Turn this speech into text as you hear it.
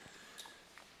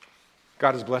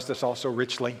God has blessed us all so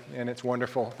richly, and it's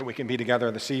wonderful that we can be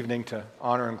together this evening to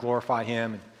honor and glorify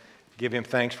Him and give Him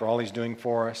thanks for all He's doing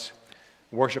for us,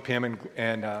 worship Him,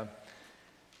 and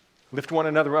lift one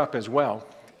another up as well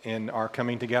in our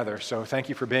coming together. So thank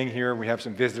you for being here. We have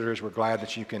some visitors. We're glad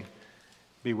that you can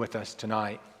be with us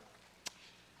tonight.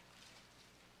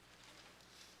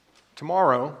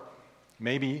 Tomorrow,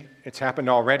 maybe it's happened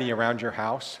already around your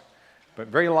house, but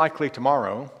very likely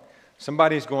tomorrow,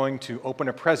 somebody's going to open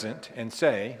a present and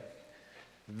say,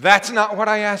 "That's not what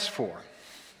I asked for."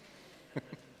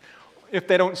 If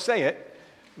they don't say it,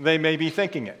 they may be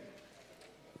thinking it.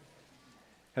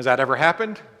 Has that ever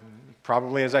happened?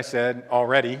 Probably, as I said,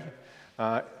 already.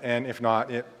 And if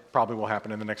not, it probably will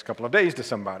happen in the next couple of days to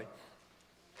somebody.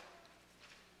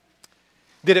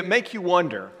 Did it make you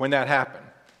wonder when that happened?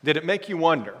 Did it make you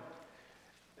wonder,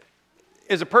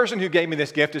 is a person who gave me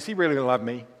this gift, does he really love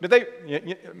me?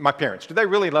 My parents, do they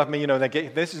really love me?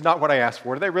 This is not what I asked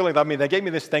for. Do they really love me? They gave me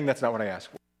this thing, that's not what I asked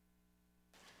for.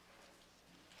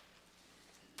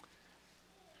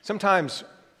 Sometimes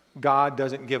God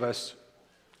doesn't give us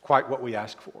quite what we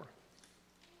ask for.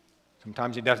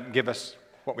 Sometimes He doesn't give us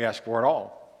what we ask for at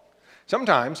all.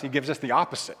 Sometimes He gives us the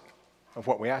opposite of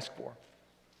what we ask for.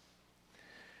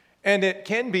 And it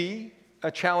can be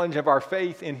a challenge of our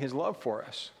faith in His love for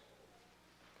us.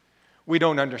 We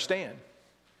don't understand.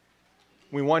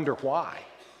 We wonder why.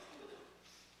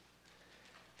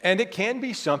 And it can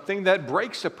be something that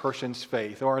breaks a person's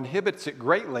faith or inhibits it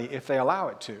greatly if they allow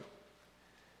it to.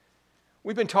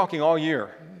 We've been talking all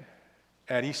year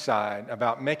at Eastside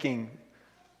about making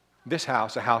this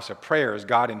house a house of prayer as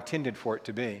God intended for it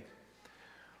to be.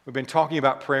 We've been talking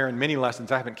about prayer in many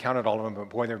lessons. I haven't counted all of them, but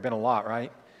boy, there have been a lot,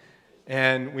 right?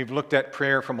 And we've looked at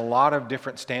prayer from a lot of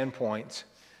different standpoints.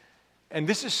 And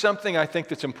this is something I think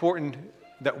that's important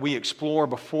that we explore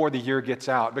before the year gets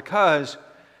out, because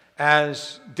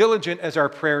as diligent as our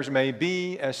prayers may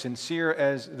be, as sincere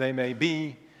as they may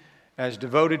be, as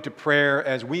devoted to prayer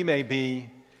as we may be,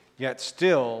 yet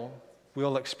still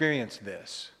we'll experience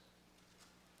this.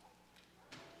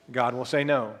 God will say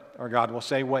no, or God will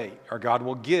say wait, or God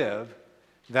will give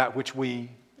that which we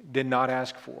did not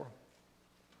ask for.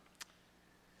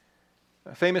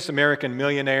 A famous American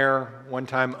millionaire one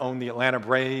time owned the Atlanta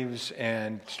Braves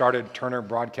and started Turner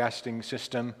Broadcasting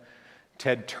System,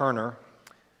 Ted Turner.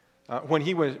 When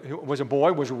he was a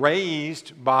boy, was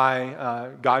raised by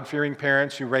God-fearing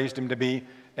parents who raised him to be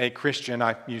a Christian.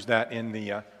 I use that in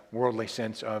the worldly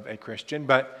sense of a Christian.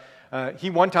 But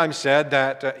he one time said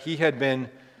that he had been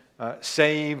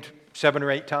saved 7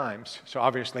 or 8 times. So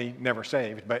obviously never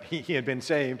saved, but he had been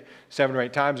saved 7 or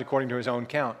 8 times according to his own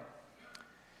count.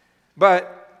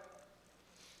 But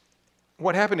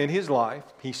what happened in his life,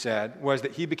 he said, was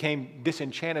that he became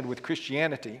disenchanted with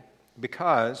Christianity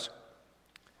because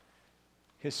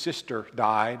his sister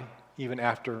died even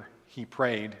after he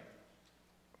prayed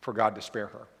for God to spare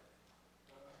her.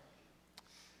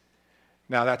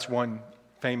 Now, that's one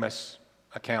famous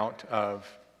account of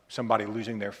somebody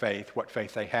losing their faith, what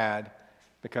faith they had,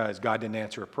 because God didn't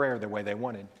answer a prayer the way they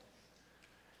wanted.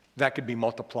 That could be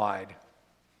multiplied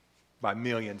by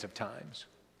millions of times,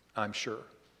 I'm sure.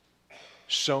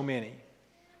 So many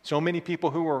people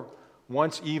who were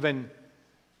once even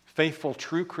faithful,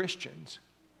 true Christians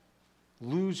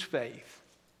lose faith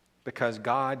because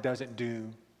God doesn't do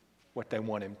what they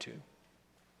want Him to.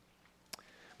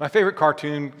 My favorite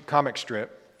cartoon comic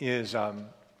strip is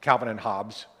Calvin and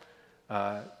Hobbes.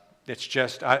 It's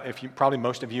just, probably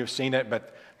most of you have seen it,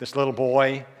 but this little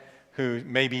boy who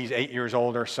maybe he's 8 years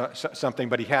old or something,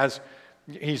 but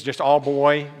he's just all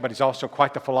boy, but he's also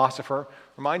quite the philosopher.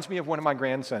 Reminds me of one of my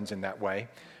grandsons in that way.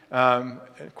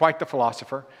 Quite the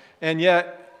philosopher. And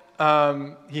yet,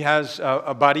 he has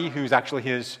a buddy who's actually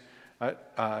his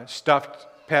stuffed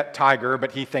pet tiger,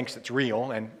 but he thinks it's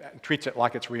real and treats it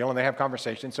like it's real, and they have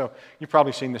conversations. So you've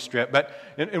probably seen the strip. But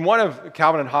in one of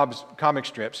Calvin and Hobbes' comic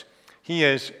strips,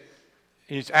 he's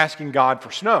asking God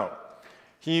for snow.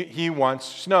 He wants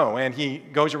snow, and he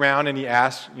goes around and he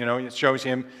asks, it shows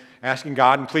him asking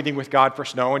God and pleading with God for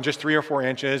snow, and just 3 or 4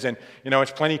 inches, and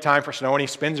it's plenty time for snow, and he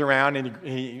spins around and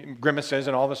he grimaces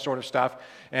and all this sort of stuff,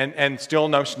 and still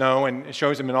no snow, and it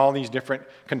shows him in all these different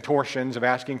contortions of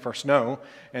asking for snow.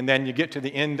 And then you get to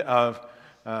the end of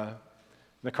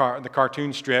the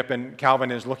cartoon strip, and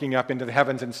Calvin is looking up into the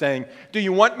heavens and saying, "Do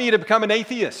you want me to become an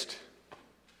atheist?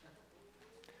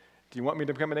 Do you want me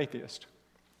to become an atheist?"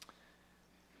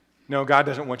 No, God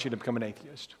doesn't want you to become an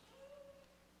atheist.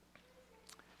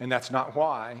 And that's not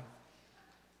why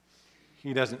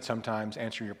He doesn't sometimes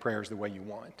answer your prayers the way you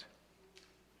want.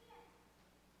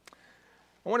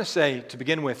 I want to say, to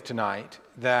begin with tonight,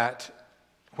 that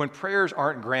when prayers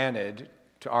aren't granted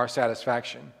to our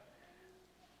satisfaction,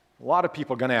 a lot of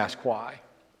people are going to ask why.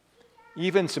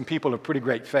 Even some people of pretty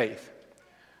great faith.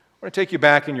 I want to take you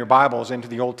back in your Bibles into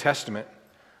the Old Testament.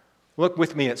 Look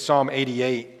with me at Psalm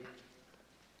 88.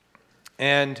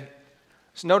 And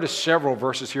notice several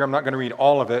verses here. I'm not going to read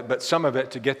all of it, but some of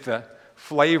it to get the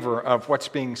flavor of what's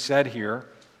being said here.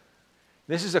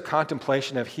 This is a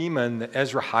contemplation of Heman the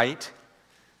Ezrahite.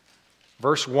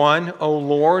 Verse 1, O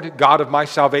Lord, God of my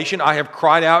salvation, I have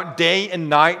cried out day and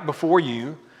night before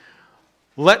you.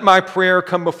 Let my prayer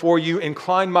come before you.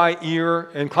 Incline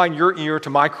your ear to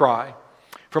my cry.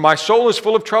 For my soul is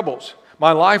full of troubles.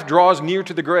 My life draws near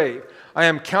to the grave. I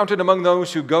am counted among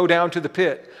those who go down to the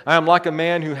pit. I am like a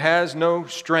man who has no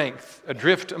strength,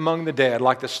 adrift among the dead,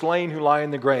 like the slain who lie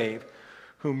in the grave,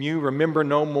 whom you remember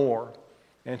no more,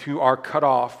 and who are cut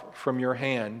off from your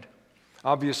hand.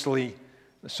 Obviously,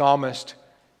 the psalmist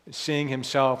is seeing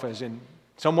himself as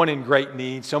someone in great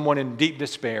need, someone in deep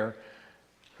despair,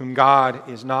 whom God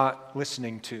is not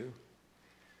listening to.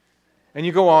 And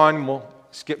you go on, we'll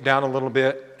skip down a little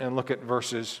bit and look at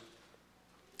verses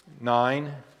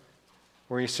 9,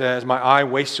 where he says, My eye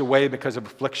wastes away because of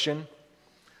affliction.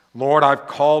 Lord, I've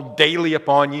called daily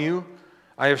upon you.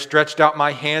 I have stretched out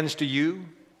my hands to you.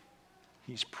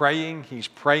 He's praying,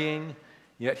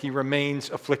 yet he remains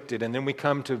afflicted. And then we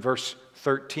come to verse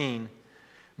 13.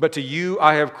 But to you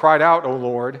I have cried out, O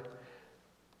Lord,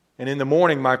 and in the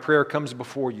morning my prayer comes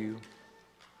before you.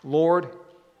 Lord,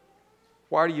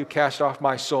 why do you cast off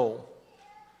my soul?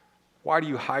 Why do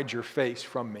you hide your face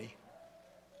from me?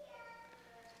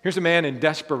 Here's a man in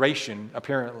desperation,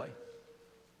 apparently.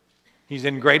 He's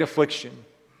in great affliction,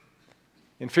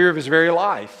 in fear of his very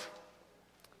life.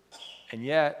 And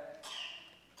yet,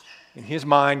 in his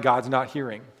mind, God's not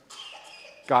hearing.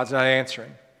 God's not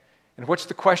answering. And what's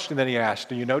the question that he asks?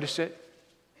 Do you notice it?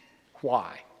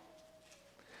 Why?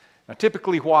 Now,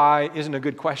 typically, why isn't a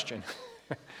good question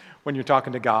when you're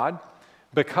talking to God,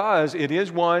 because it is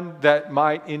one that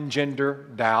might engender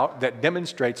doubt, that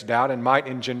demonstrates doubt, and might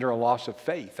engender a loss of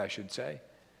faith, I should say.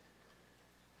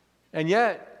 And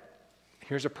yet,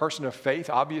 here's a person of faith,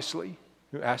 obviously,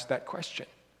 who asked that question.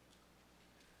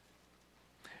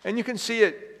 And you can see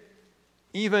it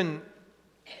even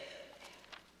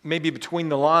maybe between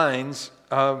the lines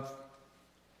of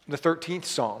the 13th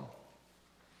Psalm,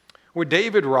 where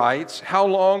David writes, How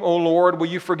long, O Lord, will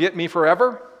you forget me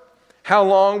forever? How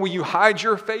long will you hide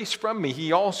your face from me?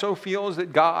 He also feels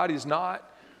that God is not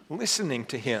listening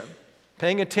to him,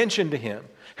 paying attention to him.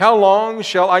 How long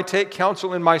shall I take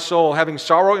counsel in my soul, having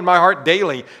sorrow in my heart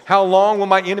daily? How long will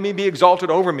my enemy be exalted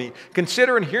over me?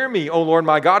 Consider and hear me, O Lord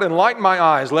my God, enlighten my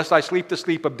eyes, lest I sleep the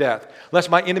sleep of death.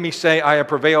 Lest my enemy say, I have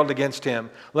prevailed against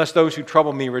him. Lest those who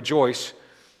trouble me rejoice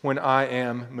when I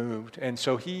am moved. And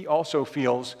so he also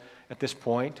feels at this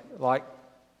point like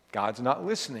God's not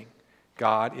listening.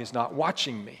 God is not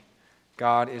watching me.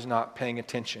 God is not paying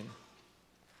attention.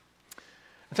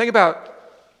 The thing about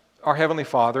our Heavenly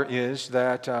Father is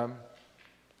that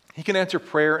He can answer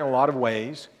prayer in a lot of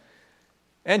ways.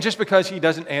 And just because He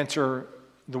doesn't answer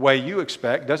the way you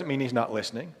expect doesn't mean He's not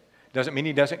listening. Doesn't mean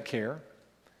He doesn't care.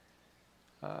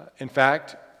 In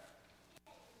fact,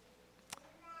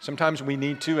 sometimes we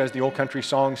need to, as the old country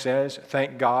song says,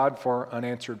 thank God for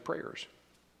unanswered prayers.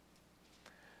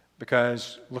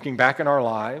 Because looking back in our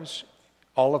lives,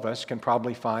 all of us can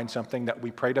probably find something that we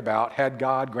prayed about. Had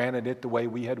God granted it the way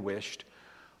we had wished,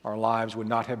 our lives would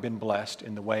not have been blessed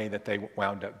in the way that they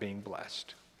wound up being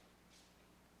blessed.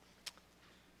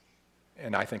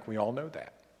 And I think we all know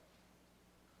that.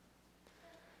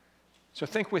 So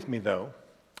think with me, though,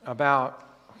 about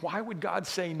why would God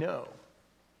say no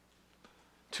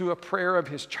to a prayer of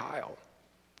His child?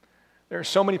 There are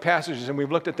so many passages, and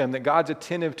we've looked at them, that God's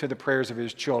attentive to the prayers of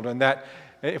His children, that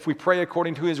if we pray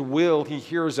according to His will, He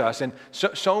hears us. And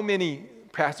so many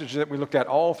passages that we looked at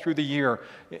all through the year,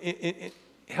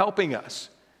 helping us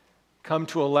come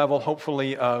to a level,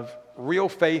 hopefully, of real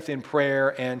faith in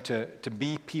prayer and to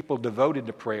be people devoted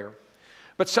to prayer.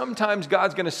 But sometimes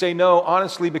God's going to say no,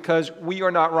 honestly, because we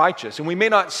are not righteous. And we may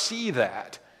not see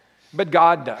that, but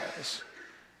God does.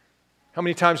 How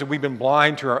many times have we been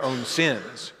blind to our own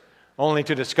sins, only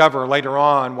to discover later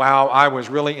on, wow, I was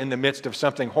really in the midst of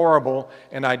something horrible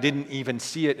and I didn't even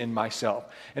see it in myself.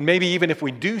 And maybe even if we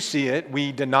do see it,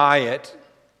 we deny it,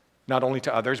 not only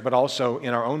to others, but also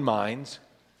in our own minds.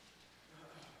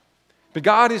 But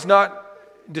God is not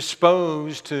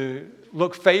disposed to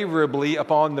look favorably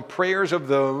upon the prayers of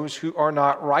those who are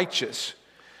not righteous.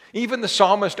 Even the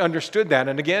psalmist understood that.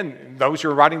 And again, those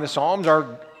who are writing the Psalms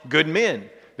are good men.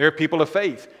 They're people of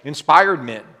faith, inspired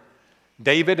men.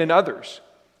 David and others.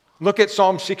 Look at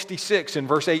Psalm 66 in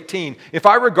verse 18. If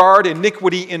I regard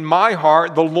iniquity in my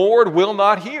heart, the Lord will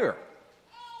not hear.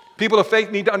 People of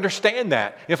faith need to understand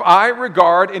that. If I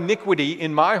regard iniquity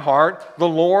in my heart, the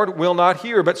Lord will not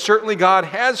hear. But certainly God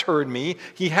has heard me.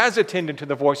 He has attended to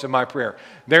the voice of my prayer.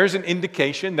 There's an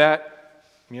indication that,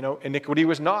 iniquity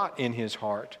was not in his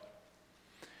heart.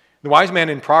 The wise man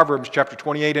in Proverbs chapter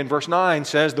 28 and verse 9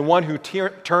 says, the one who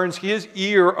turns his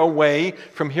ear away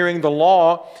from hearing the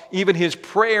law, even his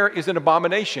prayer is an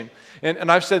abomination.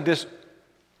 And I've said this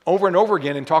over and over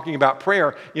again in talking about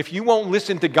prayer. If you won't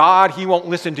listen to God, he won't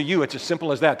listen to you. It's as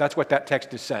simple as that. That's what that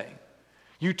text is saying.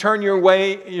 You turn your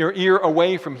ear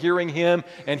away from hearing him,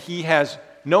 and he has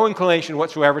no inclination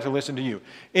whatsoever to listen to you.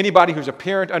 Anybody who's a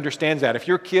parent understands that. If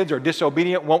your kids are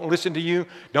disobedient, won't listen to you,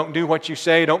 don't do what you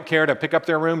say, don't care to pick up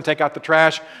their room, take out the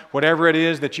trash, whatever it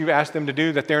is that you've asked them to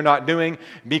do that they're not doing,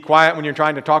 be quiet when you're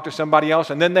trying to talk to somebody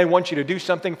else, and then they want you to do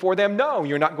something for them. No,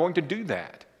 you're not going to do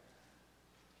that.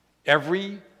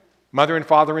 Every mother and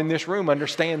father in this room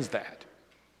understands that.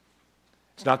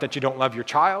 It's not that you don't love your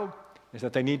child, it's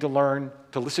that they need to learn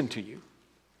to listen to you.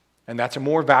 And that's a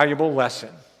more valuable lesson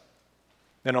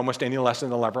than almost any lesson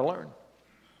they'll ever learn.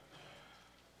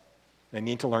 They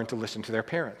need to learn to listen to their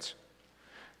parents.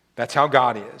 That's how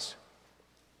God is.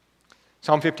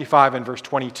 Psalm 55 and verse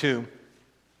 22.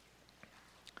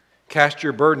 Cast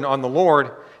your burden on the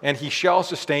Lord, and he shall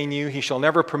sustain you. He shall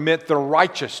never permit the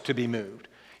righteous to be moved.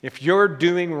 If you're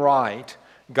doing right,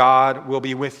 God will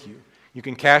be with you. You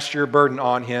can cast your burden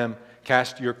on him,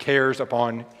 cast your cares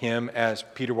upon him, as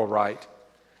Peter will write.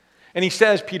 And he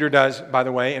says, Peter does, by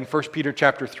the way, in 1 Peter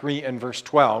chapter 3 and verse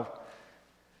 12,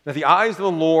 that the eyes of the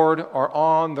Lord are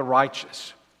on the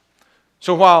righteous.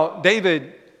 So while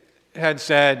David had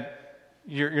said,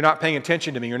 you're not paying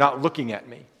attention to me, you're not looking at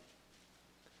me,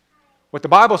 what the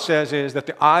Bible says is that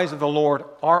the eyes of the Lord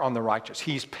are on the righteous.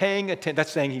 He's paying attention. That's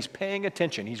saying he's paying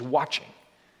attention. He's watching.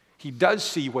 He does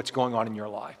see what's going on in your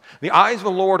life. The eyes of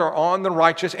the Lord are on the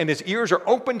righteous, and his ears are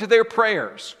open to their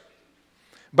prayers.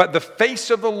 But the face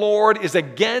of the Lord is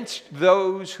against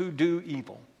those who do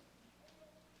evil.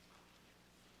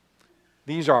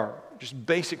 These are just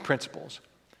basic principles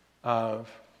of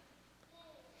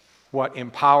what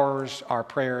empowers our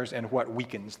prayers and what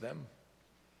weakens them.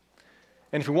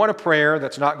 And if you want a prayer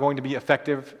that's not going to be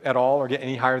effective at all or get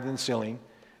any higher than the ceiling,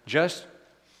 just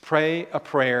pray a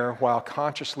prayer while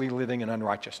consciously living in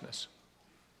unrighteousness.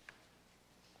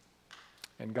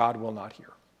 And God will not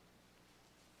hear.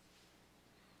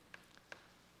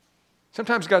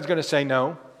 Sometimes God's going to say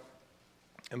no,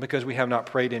 and because we have not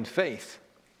prayed in faith.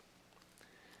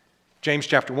 James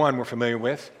chapter 1 we're familiar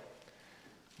with.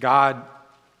 God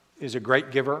is a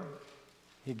great giver.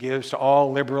 He gives to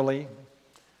all liberally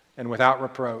and without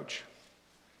reproach.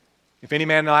 If any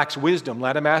man lacks wisdom,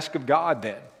 let him ask of God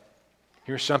then.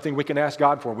 Here's something we can ask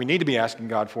God for. We need to be asking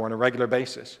God for on a regular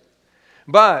basis.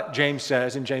 But, James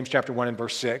says in James chapter 1 and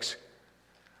verse 6,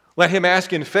 let him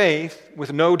ask in faith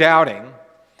with no doubting.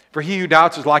 For he who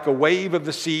doubts is like a wave of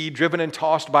the sea, driven and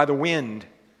tossed by the wind.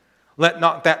 Let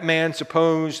not that man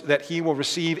suppose that he will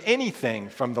receive anything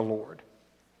from the Lord.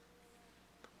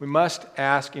 We must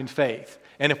ask in faith.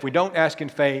 And if we don't ask in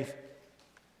faith,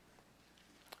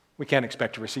 we can't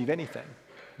expect to receive anything.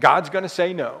 God's going to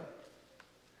say no.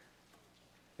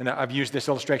 And I've used this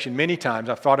illustration many times.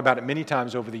 I've thought about it many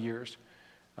times over the years.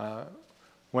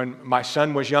 When my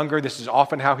son was younger, this is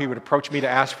often how he would approach me to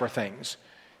ask for things.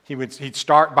 He'd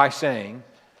start by saying,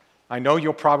 I know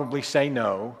you'll probably say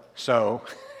no, so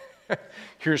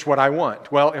here's what I want.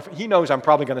 Well, if he knows I'm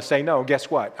probably going to say no, guess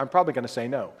what? I'm probably going to say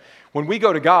no. When we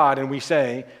go to God and we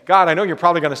say, God, I know you're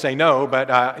probably going to say no,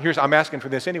 but I'm asking for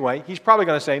this anyway, he's probably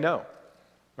going to say no,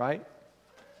 right?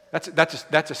 That's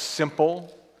a simple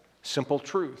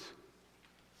truth.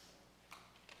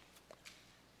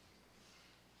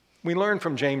 We learn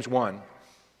from James 1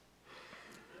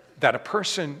 that a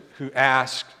person who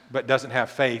asks but doesn't have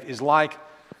faith is like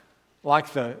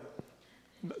the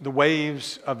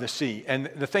waves of the sea. And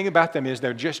the thing about them is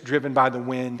they're just driven by the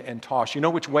wind and tossed. You know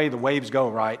which way the waves go,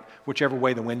 right? Whichever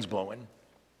way the wind's blowing.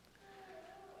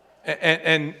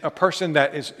 And a person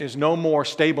that is no more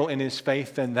stable in his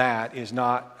faith than that is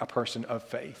not a person of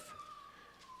faith.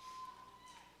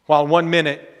 While 1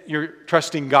 minute you're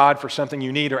trusting God for something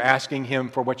you need or asking him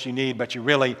for what you need, but you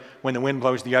really, when the wind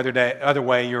blows the other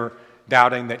way, you're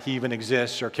doubting that he even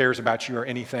exists or cares about you or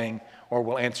anything or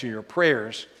will answer your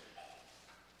prayers.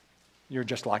 You're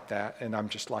just like that, and I'm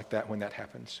just like that when that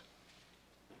happens.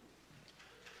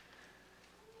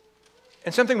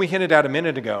 And something we hinted at a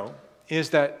minute ago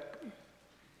is that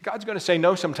God's going to say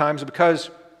no sometimes because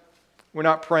we're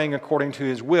not praying according to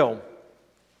his will.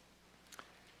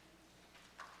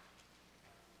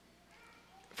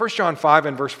 1 John 5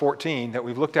 and verse 14 that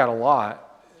we've looked at a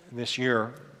lot this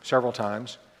year, several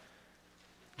times.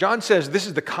 John says this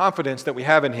is the confidence that we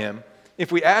have in him.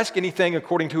 If we ask anything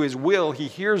according to his will, he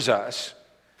hears us.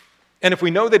 And if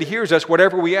we know that he hears us,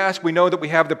 whatever we ask, we know that we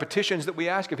have the petitions that we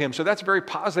ask of him. So that's a very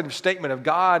positive statement of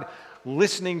God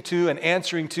listening to and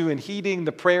answering to and heeding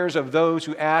the prayers of those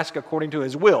who ask according to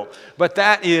his will. But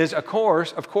that is, of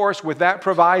course, with that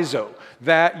proviso,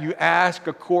 that you ask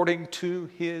according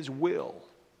to his will.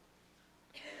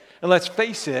 And let's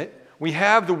face it, we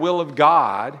have the will of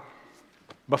God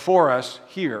before us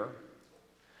here.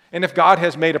 And if God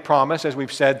has made a promise, as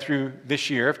we've said through this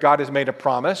year, if God has made a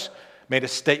promise, made a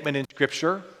statement in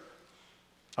Scripture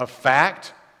of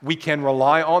fact, we can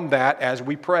rely on that as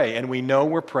we pray, and we know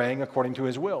we're praying according to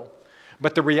his will.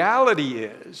 But the reality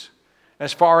is,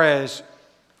 as far as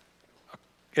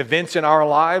events in our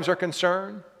lives are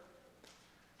concerned,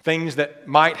 things that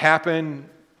might happen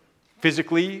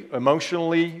physically,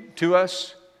 emotionally to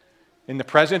us in the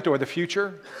present or the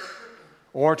future,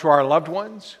 or to our loved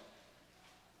ones,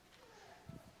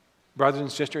 brothers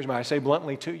and sisters, may I say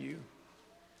bluntly to you,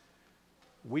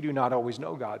 we do not always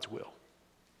know God's will.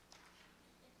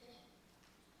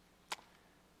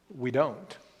 We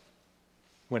don't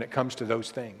when it comes to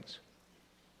those things.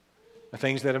 The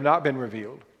things that have not been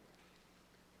revealed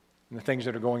and the things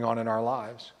that are going on in our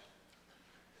lives.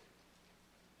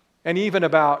 And even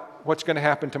about what's going to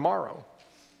happen tomorrow.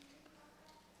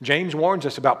 James warns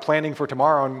us about planning for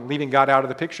tomorrow and leaving God out of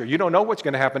the picture. You don't know what's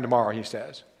going to happen tomorrow, he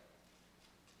says.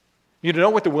 You don't know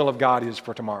what the will of God is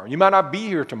for tomorrow. You might not be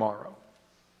here tomorrow.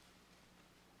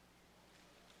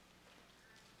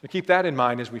 So keep that in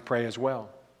mind as we pray as well.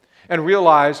 And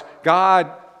realize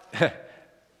God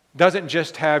doesn't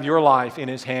just have your life in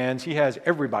his hands. He has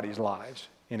everybody's lives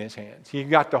in his hands. He's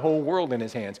got the whole world in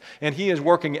his hands. And he is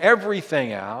working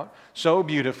everything out so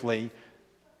beautifully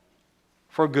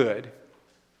for good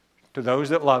to those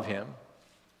that love him.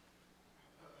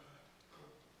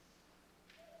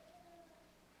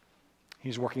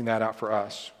 He's working that out for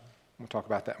us. We'll talk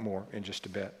about that more in just a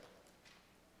bit.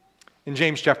 In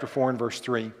James chapter 4 and verse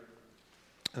 3,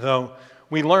 though,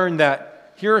 we learn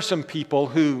that here are some people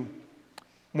who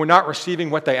were not receiving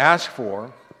what they asked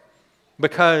for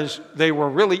because they were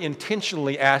really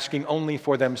intentionally asking only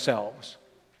for themselves.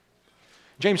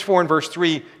 James 4 and verse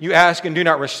 3, you ask and do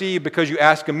not receive because you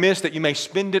ask amiss that you may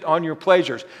spend it on your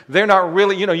pleasures. They're not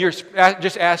really, you're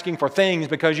just asking for things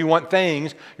because you want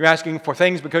things. You're asking for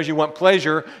things because you want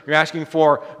pleasure. You're asking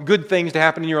for good things to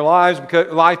happen in your life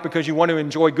because you want to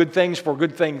enjoy good things for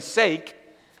good things' sake.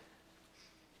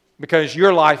 Because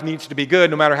your life needs to be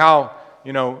good no matter how,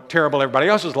 terrible everybody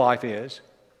else's life is.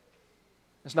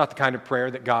 It's not the kind of prayer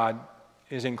that God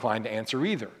is inclined to answer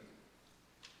either.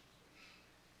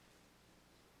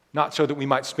 Not so that we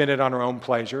might spend it on our own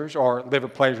pleasures or live a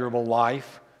pleasurable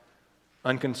life,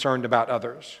 unconcerned about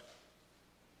others.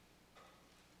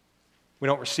 We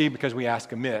don't receive because we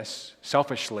ask amiss,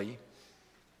 selfishly,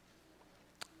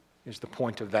 is the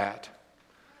point of that.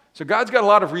 So God's got a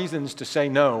lot of reasons to say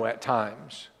no at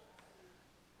times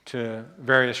to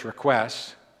various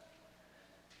requests.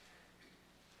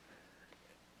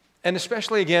 And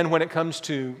especially, again, when it comes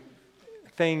to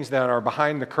things that are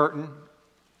behind the curtain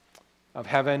of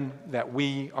heaven that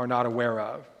we are not aware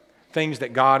of. Things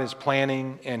that God is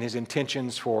planning and his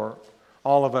intentions for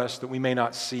all of us that we may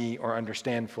not see or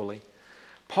understand fully.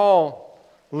 Paul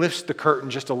lifts the curtain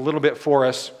just a little bit for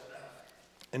us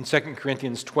in 2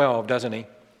 Corinthians 12, doesn't he?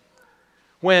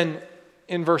 When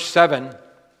in verse 7,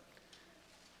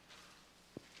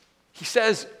 he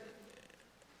says,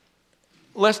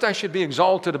 lest I should be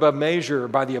exalted above measure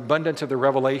by the abundance of the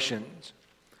revelations.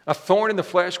 A thorn in the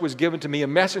flesh was given to me, a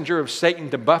messenger of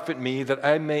Satan to buffet me,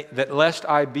 that lest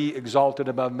I be exalted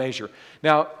above measure.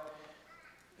 Now,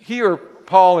 here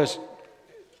Paul is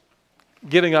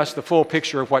giving us the full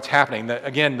picture of what's happening.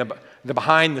 The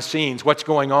behind the scenes, what's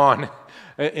going on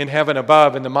in heaven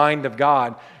above in the mind of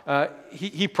God.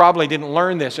 He probably didn't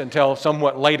learn this until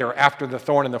somewhat later after the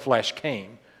thorn in the flesh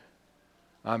came.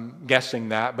 I'm guessing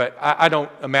that, but I don't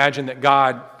imagine that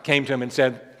God came to him and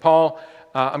said, Paul,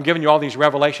 I'm giving you all these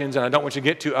revelations and I don't want you to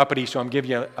get too uppity, so I'm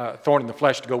giving you a thorn in the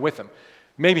flesh to go with them.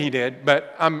 Maybe he did,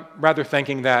 but I'm rather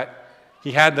thinking that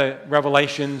he had the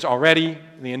revelations already,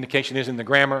 the indication is in the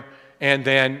grammar, and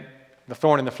then the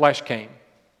thorn in the flesh came.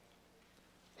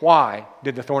 Why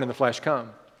did the thorn in the flesh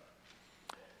come?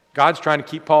 God's trying to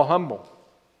keep Paul humble.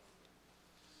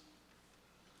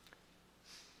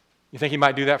 You think he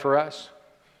might do that for us?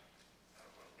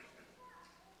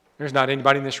 There's not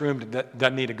anybody in this room that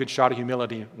doesn't need a good shot of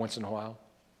humility once in a while.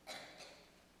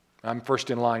 I'm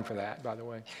first in line for that, by the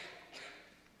way.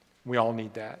 We all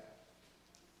need that.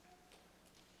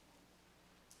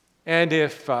 And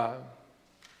if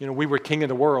we were king of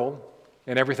the world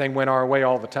and everything went our way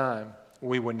all the time,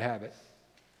 we wouldn't have it.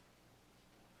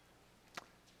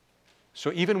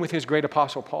 So even with his great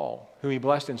apostle Paul, who he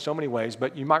blessed in so many ways,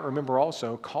 but you might remember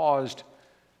also caused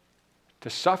to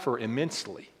suffer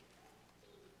immensely,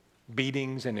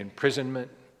 beatings and imprisonment,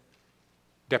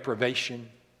 deprivation,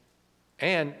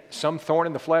 and some thorn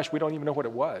in the flesh, we don't even know what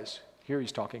it was. Here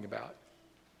he's talking about.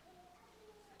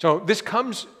 So this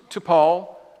comes to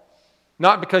Paul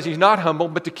not because he's not humble,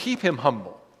 but to keep him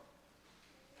humble.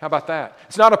 How about that?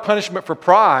 It's not a punishment for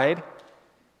pride.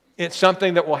 It's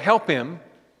something that will help him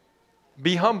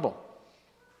be humble.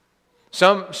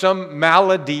 Some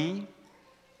malady,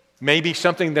 maybe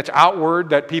something that's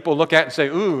outward that people look at and say,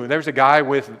 ooh, there's a guy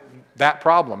with that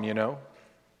problem,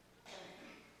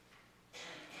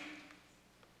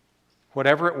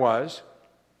 Whatever it was,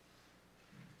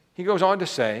 he goes on to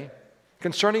say,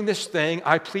 concerning this thing,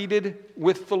 I pleaded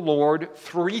with the Lord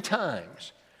 3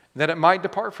 times that it might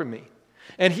depart from me.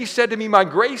 And he said to me, my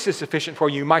grace is sufficient for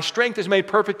you. My strength is made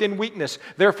perfect in weakness.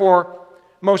 Therefore,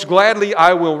 most gladly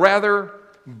I will rather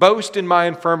boast in my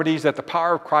infirmities that the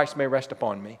power of Christ may rest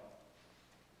upon me.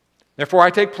 Therefore, I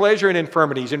take pleasure in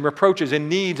infirmities, in reproaches, in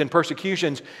needs, in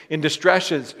persecutions, in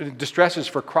distresses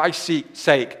for Christ's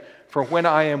sake. For when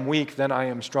I am weak, then I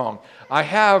am strong. I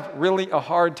have really a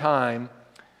hard time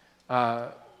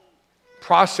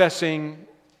processing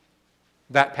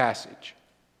that passage.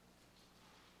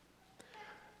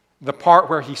 The part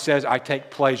where he says, I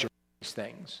take pleasure in these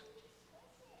things.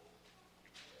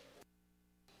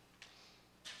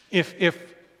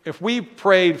 If we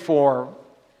prayed for,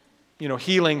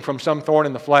 healing from some thorn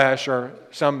in the flesh or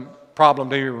some problem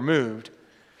to be removed,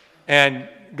 and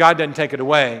God doesn't take it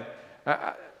away,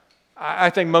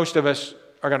 I think most of us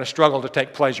are going to struggle to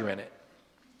take pleasure in it.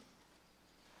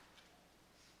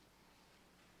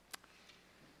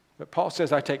 But Paul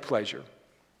says, I take pleasure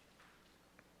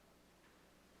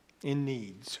in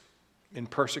needs, in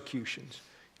persecutions,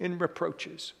 in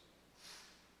reproaches.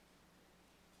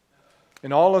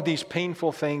 In all of these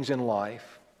painful things in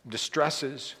life,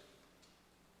 distresses,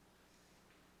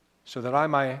 so that I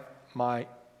might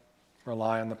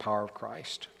rely on the power of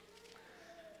Christ.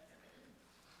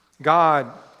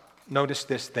 God, notice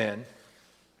this then,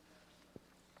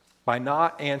 by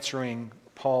not answering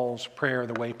Paul's prayer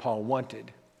the way Paul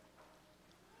wanted,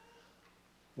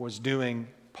 was doing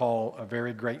Paul a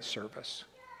very great service.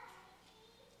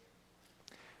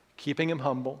 Keeping him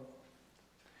humble,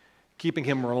 keeping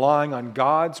him relying on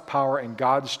God's power and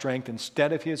God's strength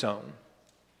instead of his own.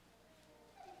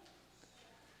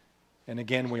 And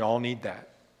again, we all need that.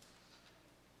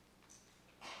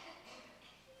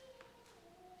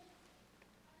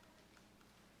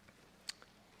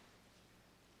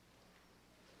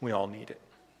 We all need it.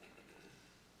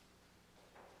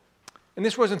 And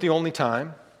this wasn't the only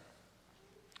time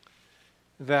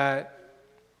that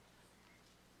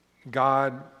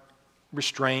God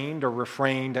restrained or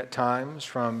refrained at times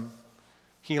from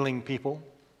healing people,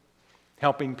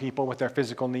 helping people with their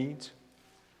physical needs,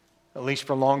 at least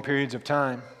for long periods of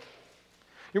time.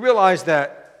 You realize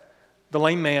that the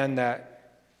lame man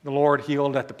that the Lord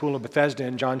healed at the pool of Bethesda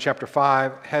in John chapter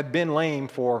 5 had been lame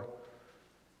for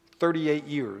 38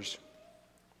 years.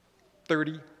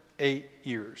 38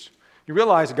 years. You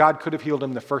realize God could have healed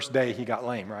him the first day he got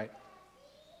lame, right?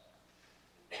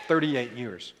 38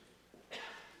 years.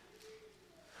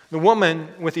 The woman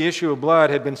with the issue of blood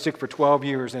had been sick for 12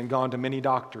 years and gone to many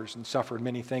doctors and suffered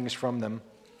many things from them.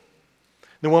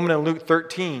 The woman in Luke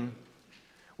 13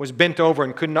 was bent over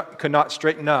and could not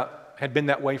straighten up, had been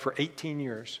that way for 18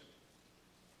 years.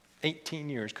 18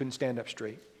 years, couldn't stand up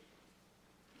straight.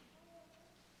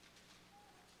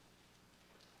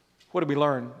 What did we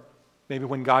learn? Maybe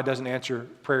when God doesn't answer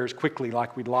prayers quickly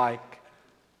like we'd like,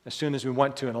 as soon as we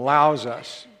want to, and allows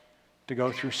us to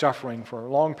go through suffering for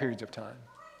long periods of time.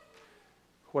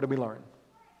 What did we learn?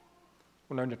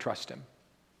 We learned to trust him.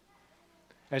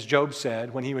 As Job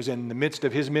said, when he was in the midst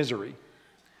of his misery,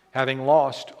 having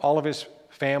lost all of his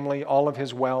family, all of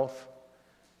his wealth,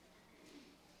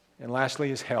 and lastly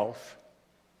his health,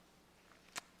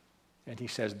 and he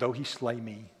says, though he slay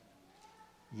me,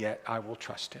 yet I will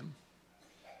trust him.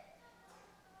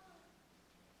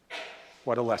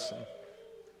 What a lesson.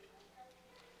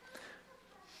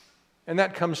 And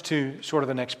that comes to sort of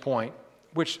the next point,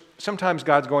 which sometimes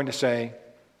God's going to say,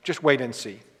 just wait and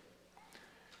see.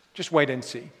 Just wait and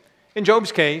see. In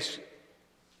Job's case,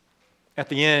 at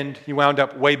the end, he wound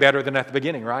up way better than at the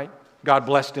beginning, right? God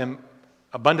blessed him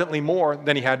abundantly more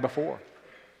than he had before.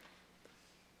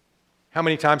 How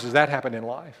many times has that happened in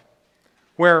life?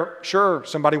 where, sure,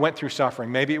 somebody went through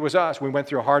suffering. Maybe it was us. We went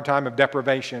through a hard time of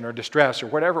deprivation or distress or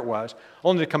whatever it was,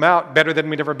 only to come out better than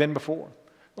we'd ever been before.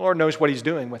 The Lord knows what He's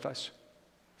doing with us.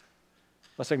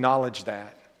 Let's acknowledge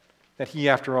that He,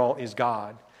 after all, is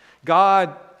God.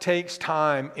 God takes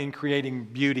time in creating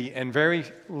beauty, and very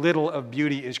little of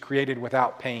beauty is created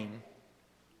without pain.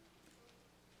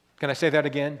 Can I say that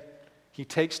again? He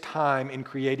takes time in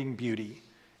creating beauty,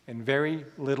 and very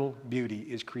little beauty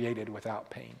is created without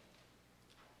pain.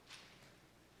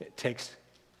 It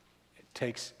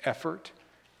takes effort,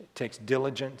 it takes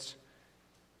diligence,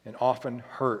 and often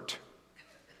hurt.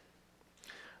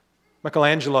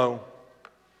 Michelangelo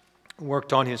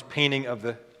worked on his painting of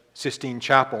the Sistine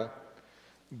Chapel,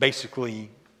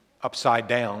 basically upside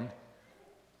down,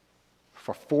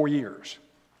 for 4 years.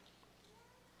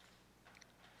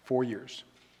 4 years.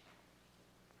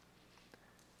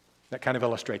 That kind of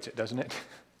illustrates it, doesn't it?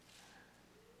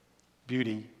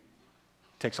 Beauty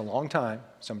takes a long time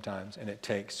sometimes, and it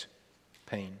takes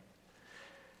pain.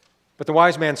 But the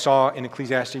wise man saw in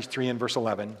Ecclesiastes 3 and verse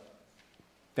 11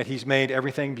 that he's made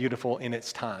everything beautiful in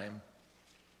its time.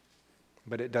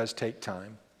 But it does take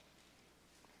time.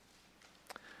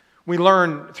 We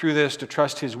learn through this to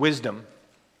trust his wisdom.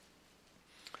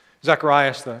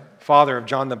 Zacharias, the father of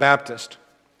John the Baptist,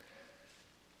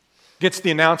 gets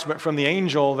the announcement from the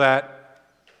angel that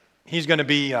he's going to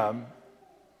be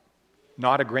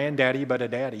not a granddaddy, but a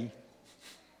daddy.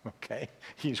 Okay?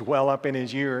 He's well up in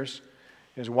his years.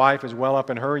 His wife is well up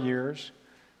in her years.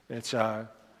 It's a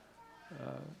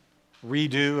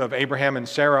redo of Abraham and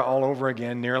Sarah all over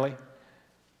again, nearly.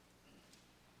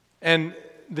 And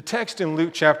the text in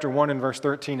Luke chapter 1 and verse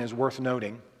 13 is worth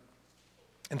noting.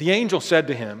 And the angel said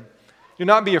to him, "Do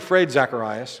not be afraid,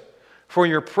 Zacharias, for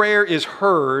your prayer is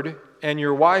heard, and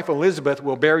your wife Elizabeth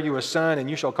will bear you a son, and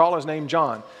you shall call his name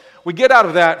John." We get out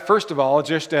of that, first of all,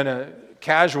 just in a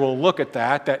casual look at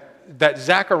that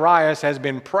Zacharias has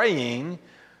been praying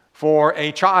for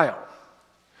a child.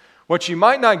 What you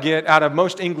might not get out of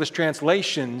most English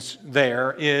translations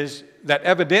there is that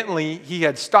evidently he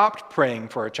had stopped praying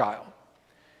for a child.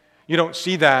 You don't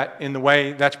see that in the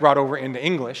way that's brought over into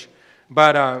English,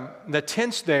 but the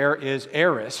tense there is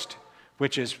aorist,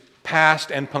 which is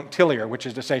past, and punctiliar, which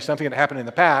is to say something that happened in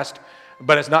the past,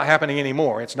 but it's not happening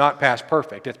anymore. It's not past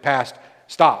perfect. It's past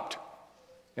stopped.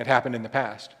 It happened in the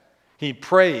past. He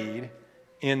prayed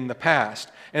in the past.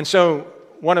 And so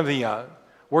one of the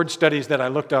word studies that I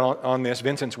looked at on this,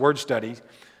 Vincent's word study,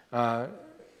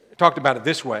 talked about it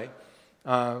this way.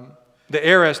 The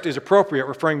aorist is appropriate,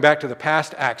 referring back to the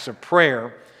past acts of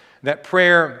prayer. That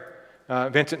prayer,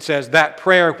 Vincent says, that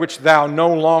prayer which thou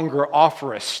no longer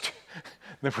offerest,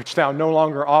 which thou no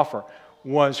longer offer,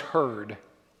 was heard.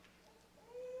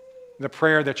 The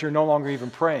prayer that you're no longer even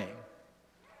praying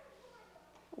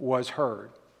was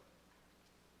heard.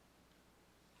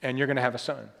 And you're going to have a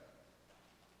son.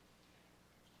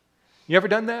 You ever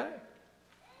done that?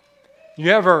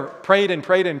 You ever prayed and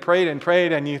prayed and prayed and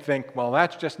prayed and you think, well,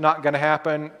 that's just not going to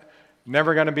happen,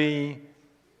 never going to be,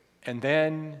 and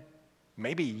then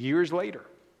maybe years later,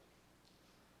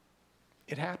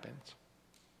 it happens.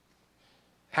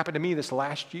 Happened to me this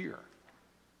last year.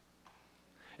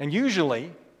 And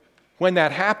usually, when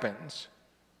that happens,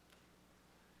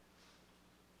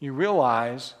 you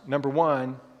realize, number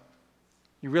one,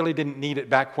 you really didn't need it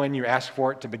back when you asked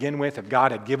for it to begin with. If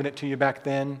God had given it to you back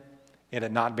then, it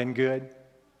had not been good.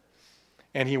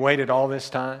 And He waited all this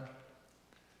time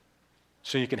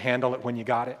so you could handle it when you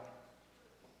got it.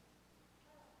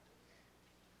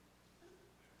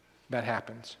 That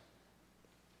happens.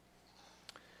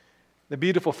 The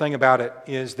beautiful thing about it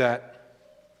is that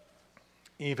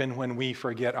even when we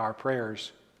forget our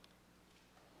prayers,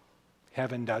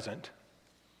 heaven doesn't.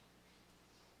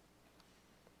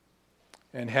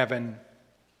 And heaven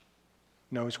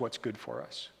knows what's good for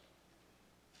us.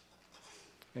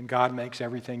 And God makes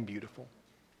everything beautiful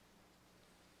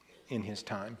in His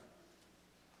time.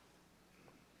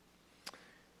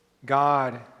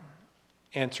 God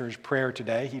answers prayer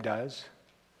today, He does,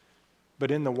 but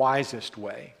in the wisest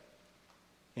way,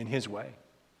 in His way.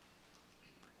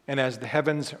 And as the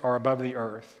heavens are above the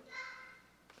earth,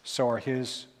 so are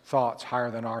His thoughts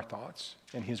higher than our thoughts,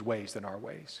 and His ways than our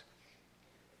ways.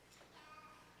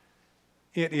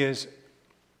 It is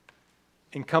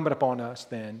incumbent upon us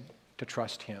then to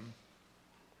trust Him,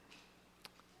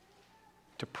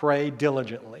 to pray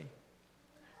diligently,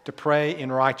 to pray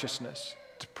in righteousness,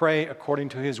 to pray according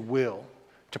to His will,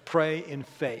 to pray in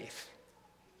faith,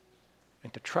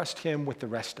 and to trust Him with the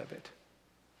rest of it.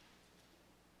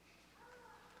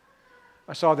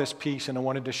 I saw this piece and I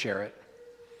wanted to share it.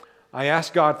 I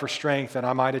asked God for strength that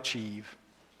I might achieve.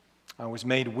 I was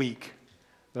made weak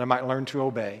that I might learn to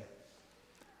obey.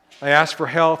 I asked for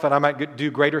health that I might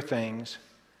do greater things.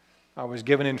 I was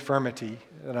given infirmity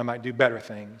that I might do better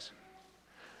things.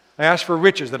 I asked for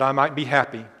riches that I might be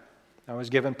happy. I was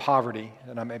given poverty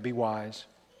that I might be wise.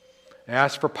 I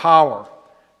asked for power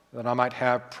that I might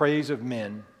have praise of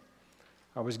men.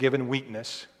 I was given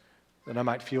weakness that I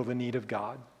might feel the need of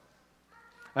God.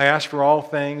 I asked for all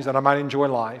things that I might enjoy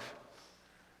life.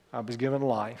 I was given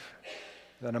life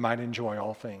that I might enjoy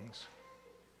all things.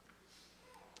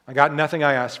 I got nothing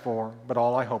I asked for, but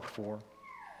all I hoped for.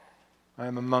 I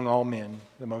am among all men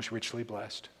the most richly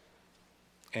blessed.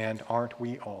 And aren't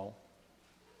we all?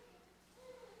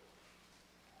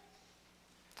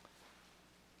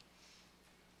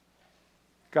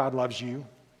 God loves you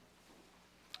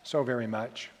so very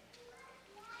much.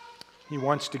 He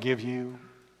wants to give you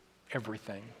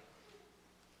everything.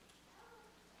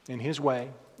 In His way,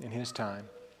 in His time.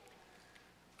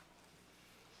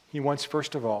 He wants,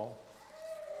 first of all,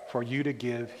 for you to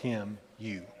give Him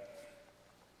you.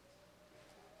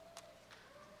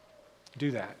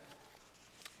 Do that.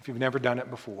 If you've never done it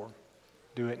before,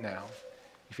 do it now.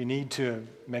 If you need to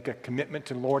make a commitment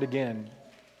to the Lord again,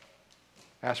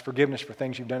 ask forgiveness for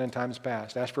things you've done in times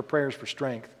past. Ask for prayers for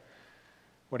strength.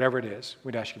 Whatever it is,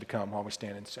 we'd ask you to come while we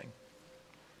stand and sing.